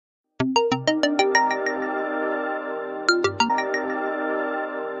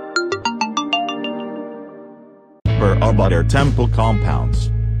Borobudur Temple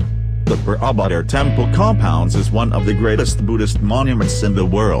Compounds. The Borobudur Temple Compounds is one of the greatest Buddhist monuments in the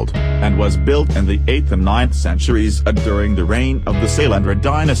world, and was built in the 8th and 9th centuries during the reign of the Sailendra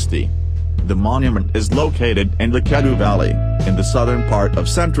dynasty. The monument is located in the Kedu Valley, in the southern part of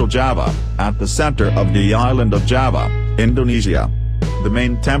central Java, at the center of the island of Java, Indonesia. The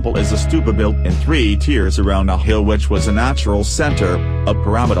main temple is a stupa built in 3 tiers around a hill which was a natural center, a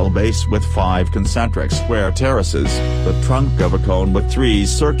pyramidal base with 5 concentric square terraces, the trunk of a cone with 3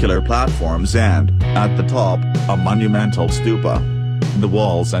 circular platforms and, at the top, a monumental stupa. The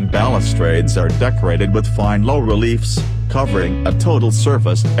walls and balustrades are decorated with fine low-reliefs, covering a total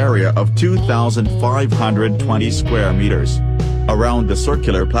surface area of 2,520 square meters. Around the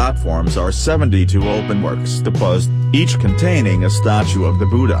circular platforms are 72 openwork stupas, each containing a statue of the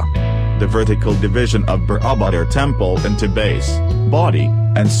Buddha. The vertical division of Borobudur Temple into base, body,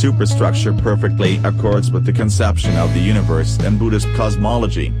 and superstructure perfectly accords with the conception of the universe in Buddhist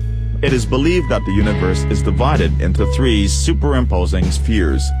cosmology. It is believed that the universe is divided into 3 superimposing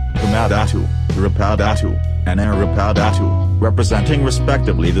spheres, Pramadhatu, Rupadhatu, and Arupadhatu, representing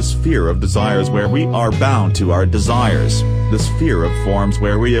respectively the sphere of desires where we are bound to our desires, the sphere of forms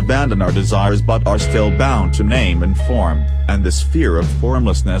where we abandon our desires but are still bound to name and form, and the sphere of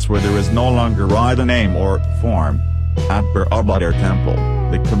formlessness where there is no longer either name or form. At Borobudur Temple,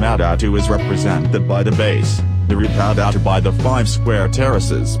 the Pramadhatu is represented by the base, the Rupadhatu by the 5 square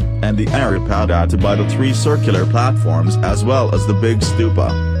terraces, and the Arupadhatu by the 3 circular platforms as well as the big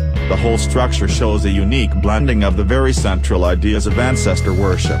stupa. The whole structure shows a unique blending of the very central ideas of ancestor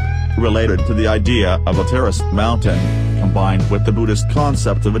worship, related to the idea of a terraced mountain, combined with the Buddhist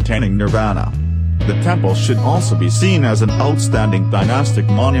concept of attaining nirvana. The temple should also be seen as an outstanding dynastic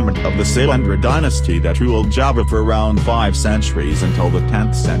monument of the Sailendra dynasty that ruled Java for around 5 centuries until the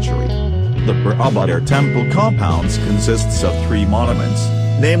 10th century. The Borobudur Temple Compounds consists of 3 monuments,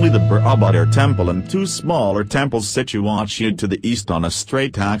 namely the Borobudur Temple and 2 smaller temples situated to the east on a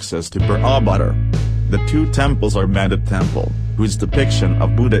straight axis to Borobudur. The 2 temples are Metta Temple, whose depiction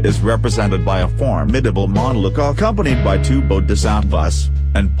of Buddha is represented by a formidable monolith accompanied by 2 bodhisattvas,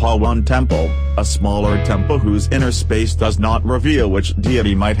 and Pawan Temple, a smaller temple whose inner space does not reveal which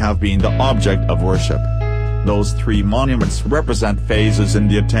deity might have been the object of worship. Those 3 monuments represent phases in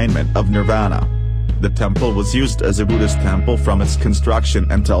the attainment of nirvana. The temple was used as a Buddhist temple from its construction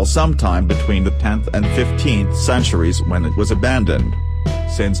until sometime between the 10th and 15th centuries when it was abandoned.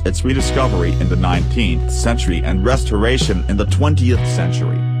 Since its rediscovery in the 19th century and restoration in the 20th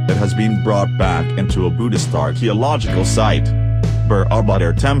century, it has been brought back into a Buddhist archaeological site.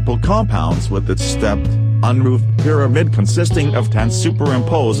 Borobudur Temple Compounds with its stepped, unroofed pyramid consisting of 10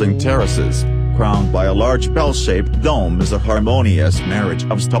 superimposing terraces, crowned by a large bell-shaped dome is a harmonious marriage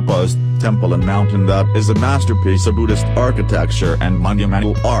of stupas, temple and mountain that is a masterpiece of Buddhist architecture and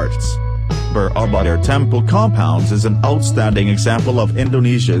monumental arts. Borobudur Temple Compounds is an outstanding example of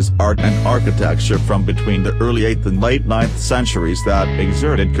Indonesia's art and architecture from between the early 8th and late 9th centuries that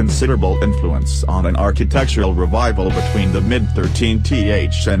exerted considerable influence on an architectural revival between the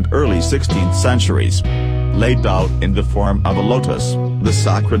mid-13th and early 16th centuries. Laid out in the form of a lotus, the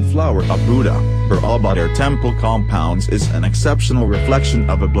sacred flower of Buddha, Borobudur Temple Compounds is an exceptional reflection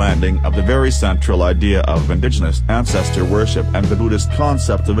of a blending of the very central idea of indigenous ancestor worship and the Buddhist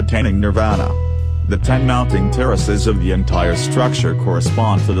concept of attaining nirvana. The 10 mounting terraces of the entire structure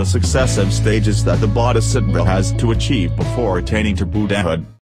correspond to the successive stages that the bodhisattva has to achieve before attaining to Buddhahood.